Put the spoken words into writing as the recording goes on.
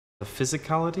The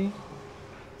physicality,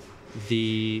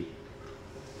 the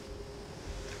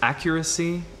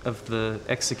accuracy of the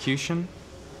execution,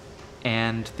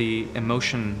 and the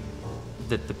emotion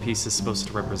that the piece is supposed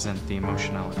to represent, the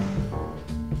emotionality.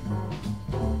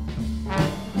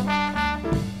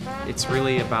 It's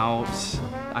really about,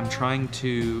 I'm trying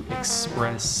to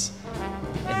express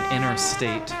an inner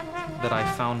state that I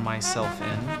found myself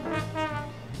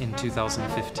in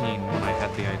 2015 when I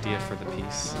had the idea for the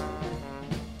piece.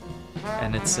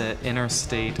 And it's an inner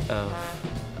state of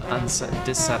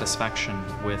dissatisfaction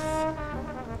with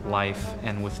life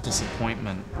and with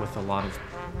disappointment with a lot of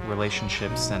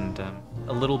relationships and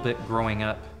a little bit growing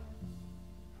up.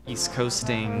 East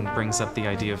Coasting brings up the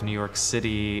idea of New York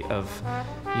City, of,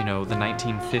 you know, the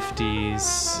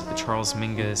 1950s, the Charles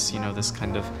Mingus, you know, this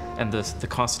kind of, and the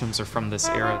costumes are from this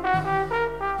era.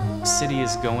 City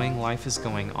is going, life is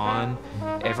going on,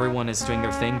 everyone is doing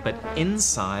their thing, but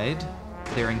inside,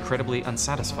 they're incredibly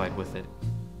unsatisfied with it.